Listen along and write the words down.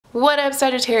What up,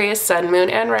 Sagittarius, Sun, Moon,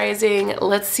 and Rising?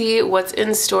 Let's see what's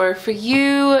in store for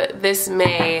you this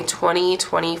May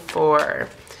 2024.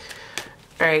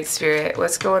 Alright, Spirit,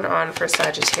 what's going on for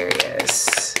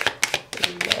Sagittarius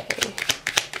in May?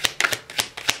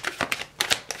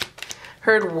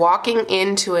 Heard walking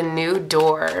into a new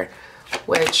door,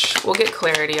 which we'll get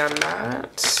clarity on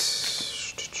that.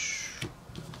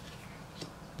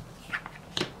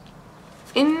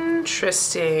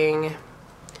 Interesting.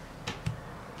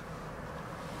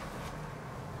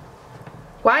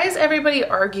 Why is everybody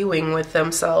arguing with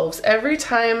themselves? Every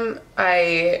time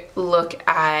I look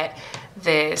at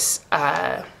this,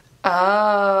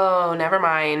 oh, never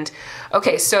mind.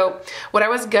 Okay, so what I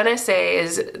was gonna say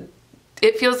is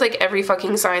it feels like every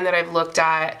fucking sign that I've looked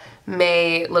at,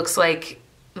 May looks like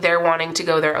they're wanting to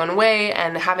go their own way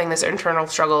and having this internal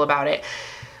struggle about it.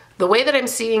 The way that I'm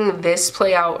seeing this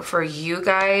play out for you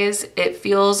guys, it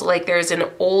feels like there's an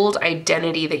old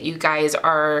identity that you guys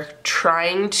are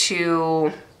trying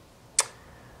to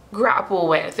grapple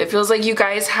with. It feels like you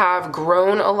guys have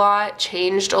grown a lot,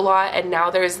 changed a lot, and now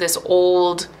there's this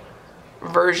old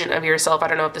version of yourself. I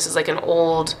don't know if this is like an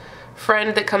old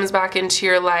friend that comes back into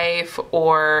your life,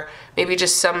 or maybe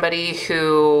just somebody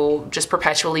who just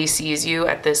perpetually sees you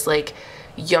at this like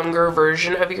younger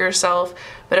version of yourself,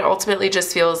 but it ultimately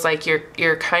just feels like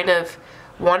you're kind of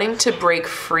wanting to break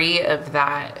free of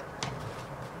that.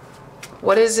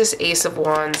 What is this Ace of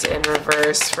Wands in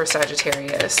reverse for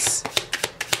Sagittarius?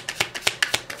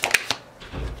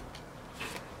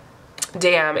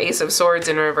 Damn, Ace of Swords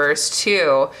in reverse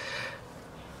too.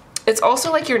 It's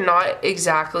also like you're not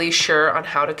exactly sure on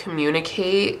how to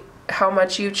communicate how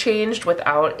much you changed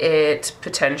without it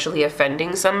potentially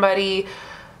offending somebody.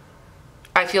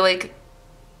 I feel like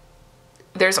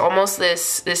there's almost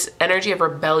this energy of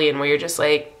rebellion where you're just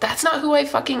like, that's not who I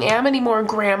fucking am anymore,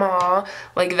 grandma.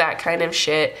 Like that kind of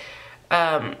shit.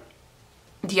 Yeah,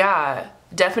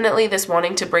 definitely this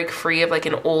wanting to break free of like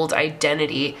an old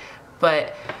identity,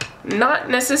 but not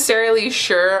necessarily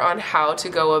sure on how to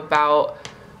go about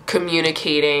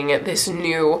communicating this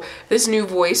new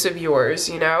voice of yours,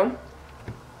 you know?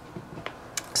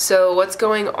 So what's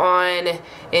going on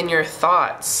in your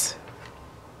thoughts?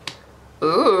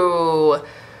 Ooh,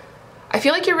 I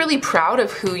feel like you're really proud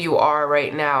of who you are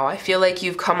right now. I feel like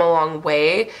you've come a long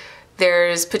way.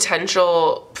 There's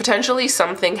potentially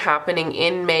something happening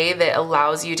in May that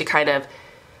allows you to kind of,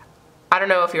 I don't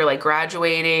know if you're like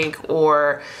graduating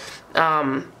or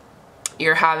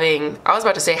you're having, I was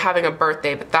about to say having a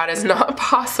birthday, but that is not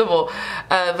possible.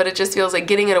 But it just feels like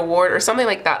getting an award or something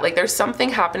like that. Like there's something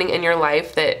happening in your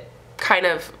life that kind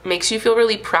of makes you feel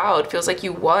really proud, feels like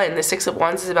you won. The Six of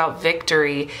Wands is about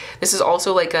victory. This is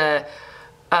also like a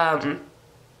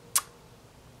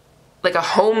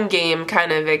home game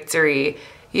kind of victory,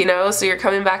 you know? So you're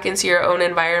coming back into your own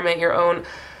environment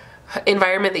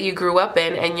that you grew up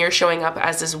in, and you're showing up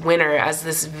as this winner, as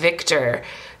this victor.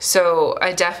 So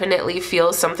I definitely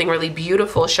feel something really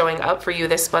beautiful showing up for you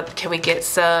this month. Can we get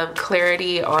some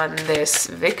clarity on this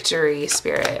victory,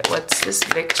 Spirit? What's this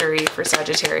victory for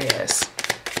Sagittarius?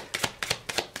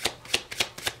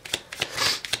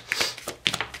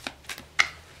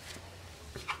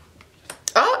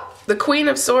 Oh, the Queen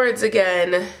of Swords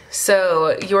again.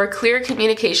 So your clear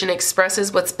communication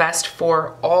expresses what's best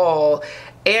for all.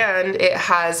 And it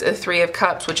has a Three of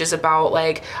Cups, which is about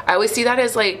like, I always see that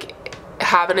as like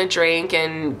having a drink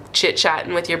and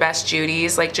chit-chatting with your best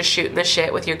Judies, like just shooting the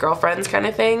shit with your girlfriends kind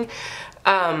of thing.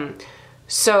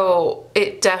 So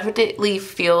it definitely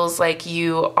feels like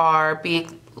you're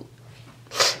being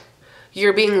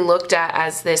looked at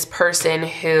as this person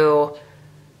who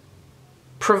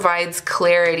provides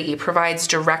clarity, provides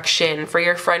direction for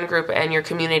your friend group and your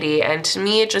community. And to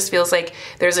me, it just feels like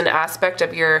there's an aspect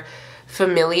of your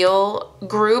familial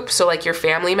group, so like your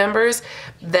family members,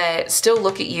 that still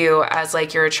look at you as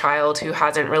like you're a child who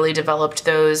hasn't really developed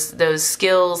those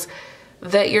skills,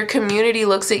 that your community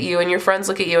looks at you and your friends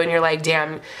look at you and you're like,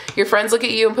 damn. Your friends look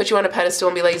at you and put you on a pedestal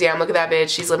and be like, damn, look at that bitch,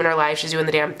 she's living her life, she's doing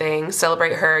the damn thing.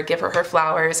 Celebrate her, give her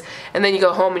flowers. And then you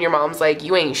go home and your mom's like,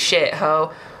 you ain't shit,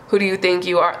 ho. Who do you think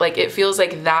you are? Like, it feels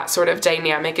like that sort of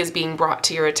dynamic is being brought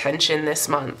to your attention this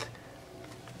month.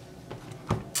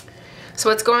 So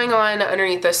what's going on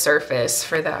underneath the surface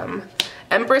for them?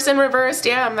 Empress in reverse,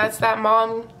 damn, that's that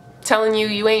mom telling you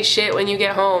you ain't shit when you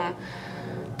get home.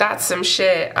 That's some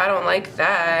shit. I don't like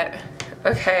that.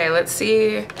 Okay, let's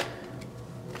see.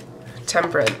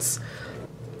 Temperance.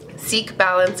 Seek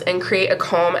balance and create a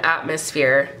calm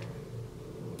atmosphere.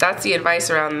 That's the advice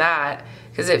around that,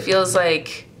 because it feels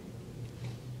like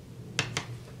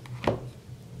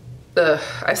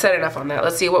I've said enough on that.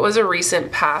 Let's see, what was a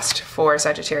recent past for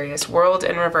Sagittarius? World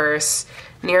in reverse,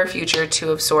 near future,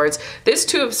 Two of Swords. This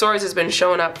Two of Swords has been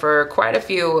showing up for quite a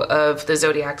few of the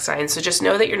zodiac signs, so just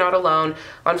know that you're not alone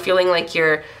on feeling like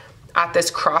you're at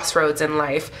this crossroads in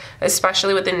life,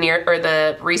 especially with the near or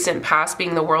the recent past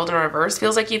being the World in reverse.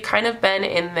 Feels like you've kind of been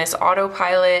in this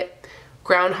autopilot,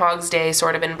 Groundhog's Day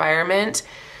sort of environment.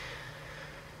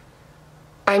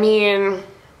 I mean,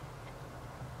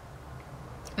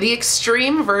 the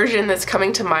extreme version that's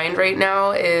coming to mind right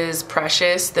now is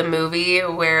Precious, the movie,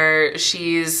 where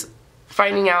she's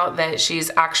finding out that she's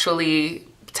actually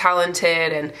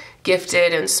talented and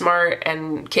gifted and smart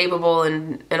and capable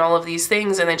and all of these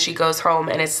things, and then she goes home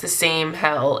and it's the same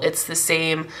hell, it's the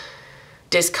same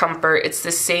discomfort, it's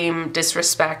the same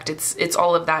disrespect, it's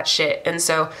all of that shit. And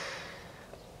so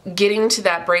getting to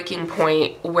that breaking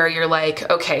point where you're like,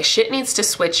 okay, shit needs to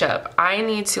switch up. I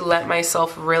need to let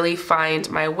myself really find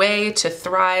my way to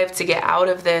thrive, to get out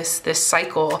of this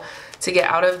cycle, to get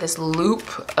out of this loop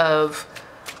of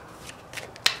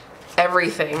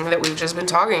everything that we've just been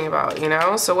talking about, you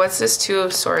know? So what's this Two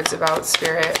of Swords about,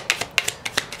 Spirit?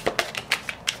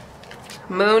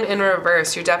 Moon in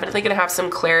reverse. You're definitely gonna have some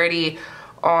clarity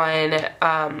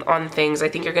on things. I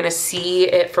think you're gonna see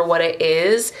it for what it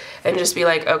is and just be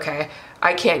like, okay,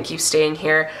 I can't keep staying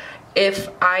here. If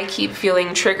I keep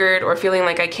feeling triggered or feeling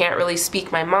like I can't really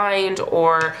speak my mind,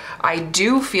 or I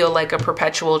do feel like a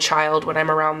perpetual child when I'm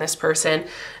around this person,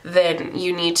 then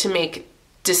you need to make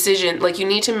you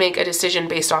need to make a decision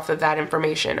based off of that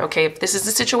information. Okay, if this is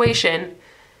the situation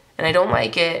and I don't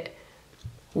like it,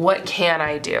 what can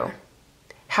I do?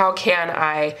 How can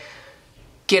I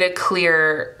get a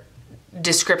clear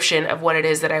description of what it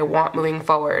is that I want moving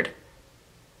forward?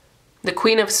 The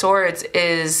Queen of Swords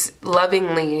is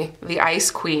lovingly the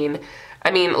Ice Queen. I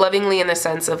mean, lovingly in the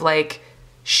sense of like,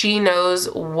 she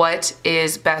knows what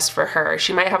is best for her.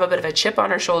 She might have a bit of a chip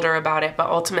on her shoulder about it, but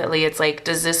ultimately it's like,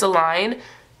 does this align?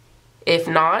 If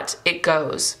not, it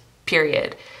goes,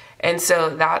 period. And so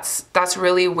that's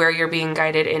really where you're being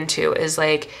guided into, is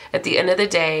like, at the end of the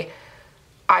day,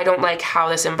 I don't like how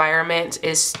this environment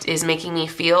is making me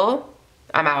feel.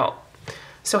 I'm out.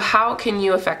 So how can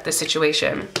you affect the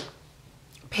situation?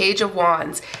 Page of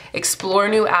Wands. Explore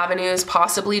new avenues,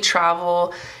 possibly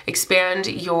travel, expand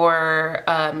your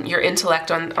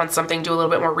intellect on something, do a little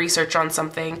bit more research on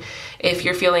something. If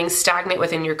you're feeling stagnant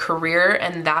within your career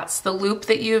and that's the loop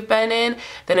that you've been in,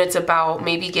 then it's about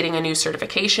maybe getting a new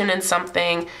certification in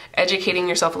something, educating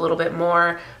yourself a little bit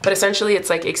more. But essentially it's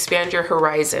like, expand your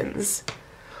horizons.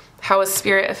 How is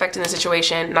Spirit affecting the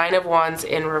situation? Nine of Wands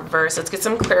in reverse. Let's get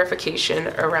some clarification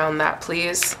around that,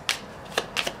 please.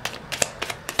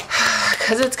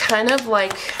 Because it's kind of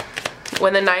like,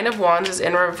 when the Nine of Wands is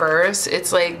in reverse,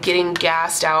 it's like getting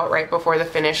gassed out right before the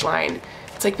finish line.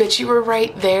 It's like, bitch, you were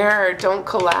right there, don't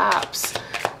collapse.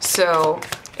 So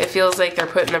it feels like they're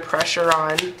putting the pressure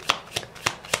on.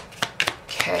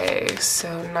 Okay,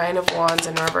 so Nine of Wands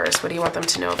in reverse. What do you want them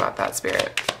to know about that,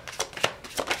 Spirit?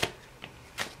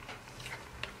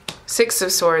 Six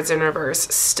of Swords in reverse.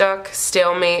 Stuck,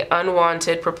 stalemate,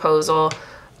 unwanted proposal,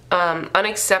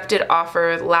 unaccepted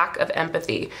offer, lack of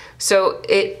empathy. So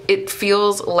it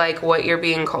feels like what you're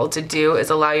being called to do is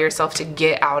allow yourself to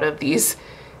get out of these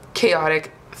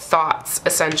chaotic thoughts,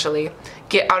 essentially.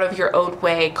 Get out of your own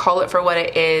way, call it for what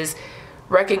it is,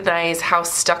 recognize how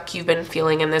stuck you've been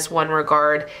feeling in this one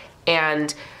regard,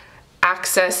 and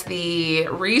access the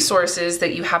resources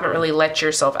that you haven't really let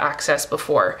yourself access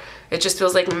before. It just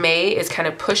feels like May is kind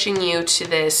of pushing you to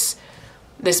this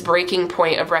breaking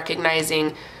point of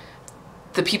recognizing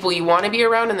the people you want to be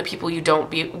around and the people you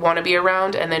don't want to be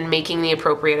around, and then making the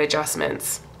appropriate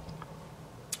adjustments.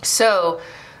 So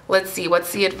let's see,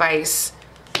 what's the advice?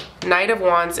 Knight of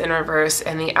Wands in reverse,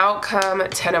 and the outcome,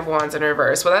 Ten of Wands in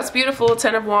reverse. Well, that's beautiful.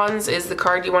 Ten of Wands is the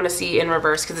card you want to see in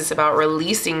reverse because it's about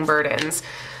releasing burdens.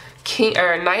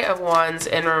 Knight of Wands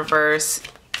in reverse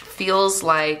feels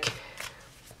like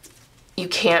you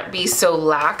can't be so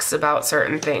lax about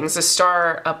certain things. The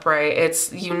Star upright,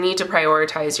 it's you need to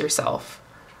prioritize yourself.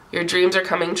 Your dreams are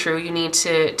coming true. You need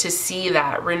to see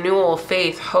that. Renewal,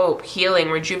 faith, hope, healing,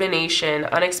 rejuvenation,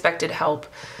 unexpected help.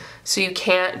 So you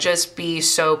can't just be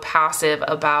so passive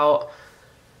about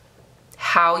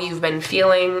how you've been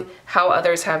feeling, how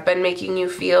others have been making you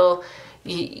feel.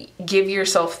 You give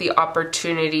yourself the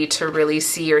opportunity to really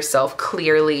see yourself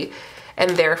clearly,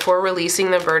 and therefore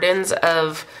releasing the burdens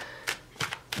of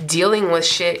dealing with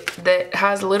shit that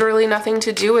has literally nothing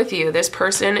to do with you. This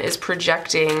person is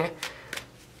projecting,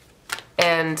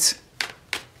 and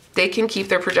they can keep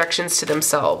their projections to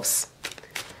themselves.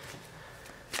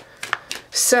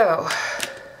 So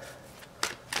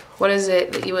What is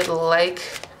it that you would like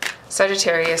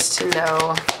Sagittarius to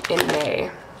know in May?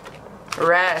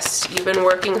 Rest. You've been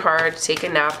working hard. Take a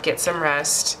nap. Get some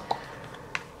rest.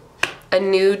 A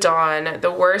new dawn.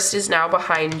 The worst is now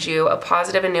behind you. A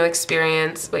positive and new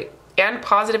experience. And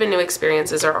positive and new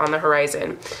experiences are on the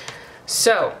horizon.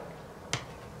 So,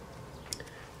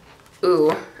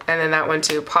 ooh, and then that one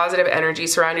too. Positive energy.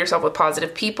 Surround yourself with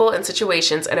positive people and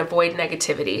situations and avoid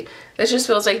negativity. This just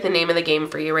feels like the name of the game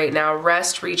for you right now.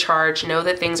 Rest, recharge, know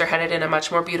that things are headed in a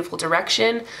much more beautiful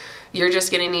direction. You're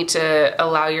just going to need to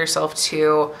allow yourself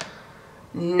to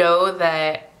know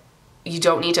that you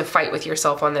don't need to fight with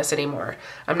yourself on this anymore.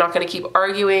 I'm not going to keep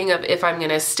arguing of if I'm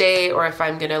going to stay or if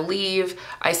I'm going to leave.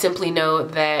 I simply know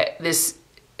that this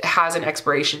has an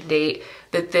expiration date,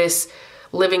 that this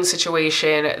living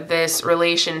situation, this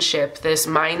relationship, this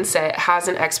mindset has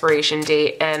an expiration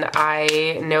date, and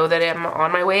I know that I'm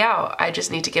on my way out. I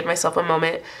just need to give myself a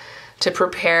moment to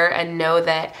prepare and know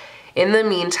that in the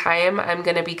meantime, I'm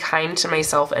going to be kind to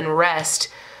myself and rest,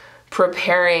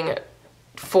 preparing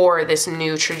for this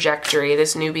new trajectory,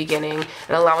 this new beginning,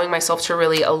 and allowing myself to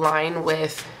really align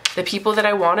with the people that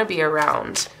I want to be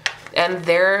around and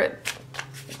their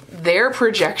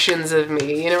projections of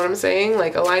me, you know what I'm saying?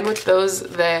 Like, align with those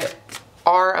that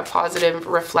are a positive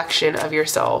reflection of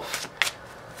yourself.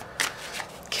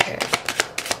 Okay.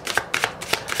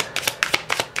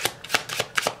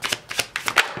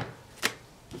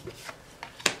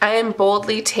 I am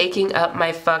boldly taking up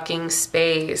my fucking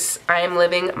space. I am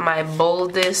living my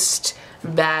boldest,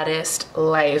 baddest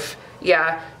life.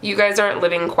 Yeah, you guys aren't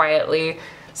living quietly.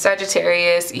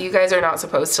 Sagittarius, you guys are not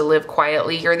supposed to live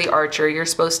quietly. You're the archer. You're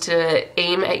supposed to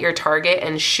aim at your target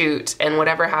and shoot, and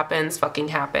whatever happens, fucking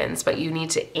happens. But you need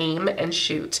to aim and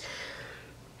shoot.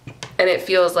 And it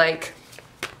feels like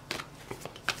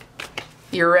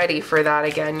you're ready for that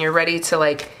again. You're ready to,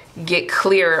 like, get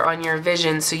clear on your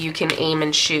vision so you can aim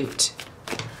and shoot.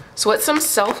 So what's some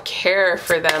self-care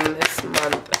for them this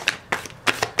month?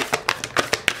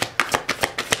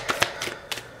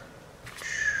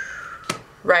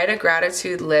 Write a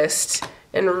gratitude list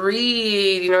and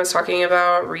read. You know, it's talking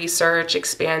about research,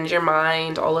 expand your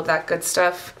mind, all of that good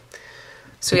stuff.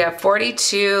 So we have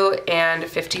 42 and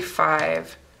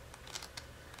 55.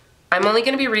 I'm only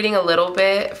going to be reading a little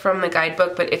bit from the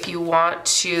guidebook, but if you want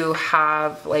to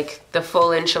have like the full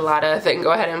enchilada, then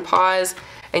go ahead and pause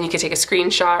and you could take a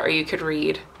screenshot or you could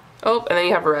read. Oh, and then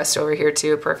you have rest over here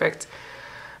too. Perfect.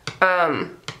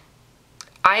 I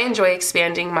enjoy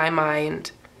expanding my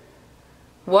mind.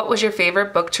 What was your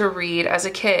favorite book to read as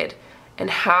a kid? And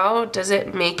how does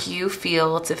it make you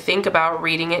feel to think about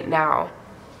reading it now?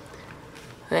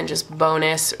 And then just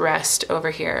bonus rest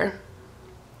over here.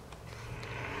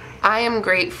 I am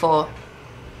grateful.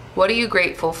 What are you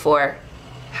grateful for?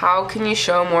 How can you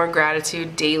show more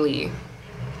gratitude daily?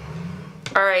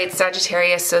 All right,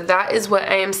 Sagittarius, so that is what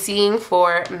I am seeing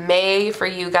for May for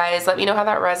you guys. Let me know how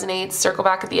that resonates. Circle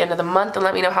back at the end of the month and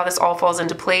let me know how this all falls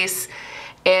into place.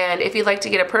 And if you'd like to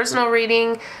get a personal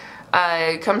reading,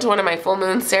 come to one of my full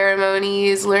moon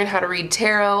ceremonies, learn how to read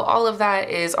tarot. All of that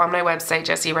is on my website,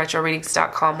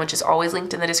 JessieRetroReadings.com, which is always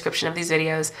linked in the description of these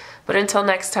videos. But until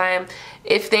next time,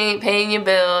 if they ain't paying your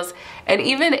bills, and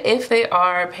even if they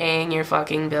are paying your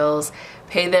fucking bills,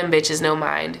 pay them bitches no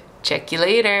mind. Check you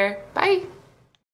later. Bye.